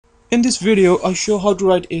In this video, I show how to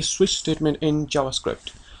write a switch statement in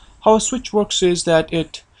JavaScript. How a switch works is that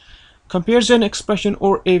it compares an expression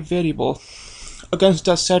or a variable against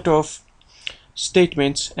a set of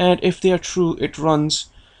statements, and if they are true, it runs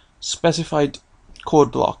specified code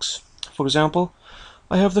blocks. For example,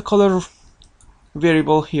 I have the color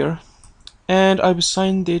variable here, and I've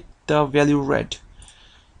assigned it the value red.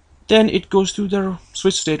 Then it goes to the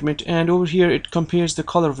switch statement, and over here it compares the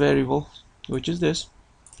color variable, which is this,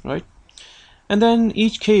 right? And then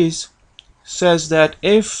each case says that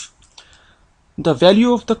if the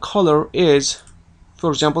value of the color is, for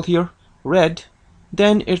example here, red,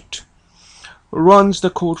 then it runs the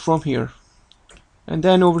code from here, and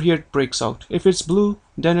then over here it breaks out. If it's blue,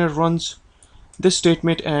 then it runs this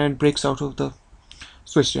statement and breaks out of the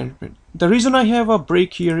switch statement. The reason I have a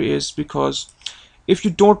break here is because if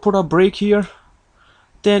you don't put a break here,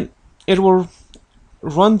 then it will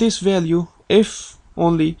run this value if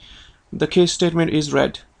only the case statement is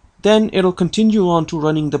red. Then it'll continue on to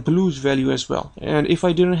running the blue's value as well. And if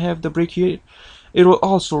I didn't have the break here, it will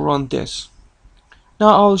also run this. Now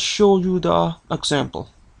I'll show you the example.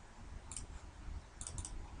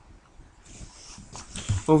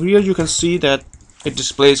 Over here you can see that it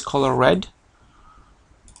displays color red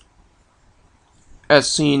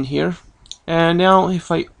as seen here. And now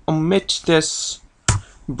if I omit this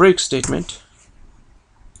break statement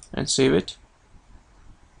and save it,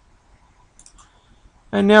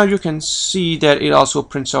 and now you can see that it also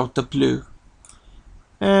prints out the blue.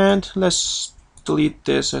 And let's delete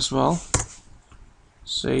this as well.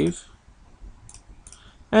 Save.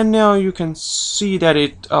 And now you can see that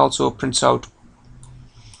it also prints out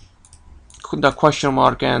the question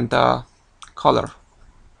mark and the color.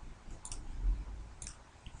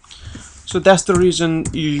 So that's the reason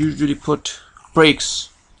you usually put breaks.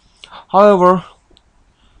 However,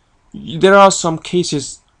 there are some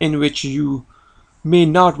cases in which you may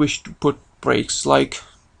not wish to put breaks, like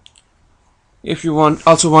if you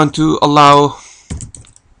also want to allow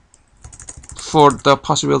for the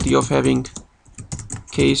possibility of having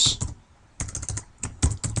case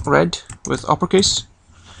red with uppercase,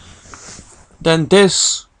 then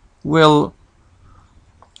this will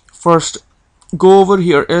first go over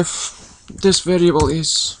here if this variable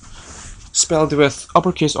is spelled with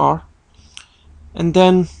uppercase R, and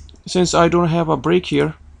then since I don't have a break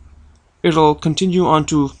here, it'll continue on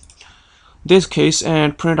to this case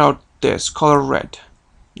and print out this color red.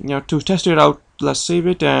 Now to test it out, let's save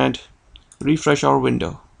it and refresh our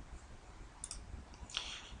window.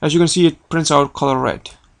 As you can see, it prints out color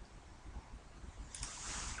red.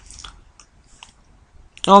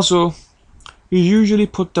 Also, you usually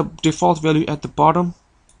put the default value at the bottom,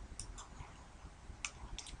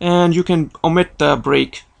 and you can omit the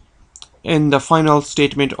break in the final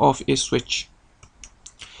statement of a switch.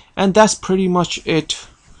 And that's pretty much it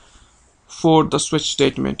for the switch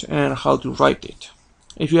statement and how to write it.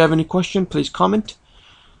 If you have any question, please comment,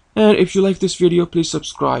 and if you like this video, please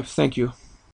subscribe. Thank you.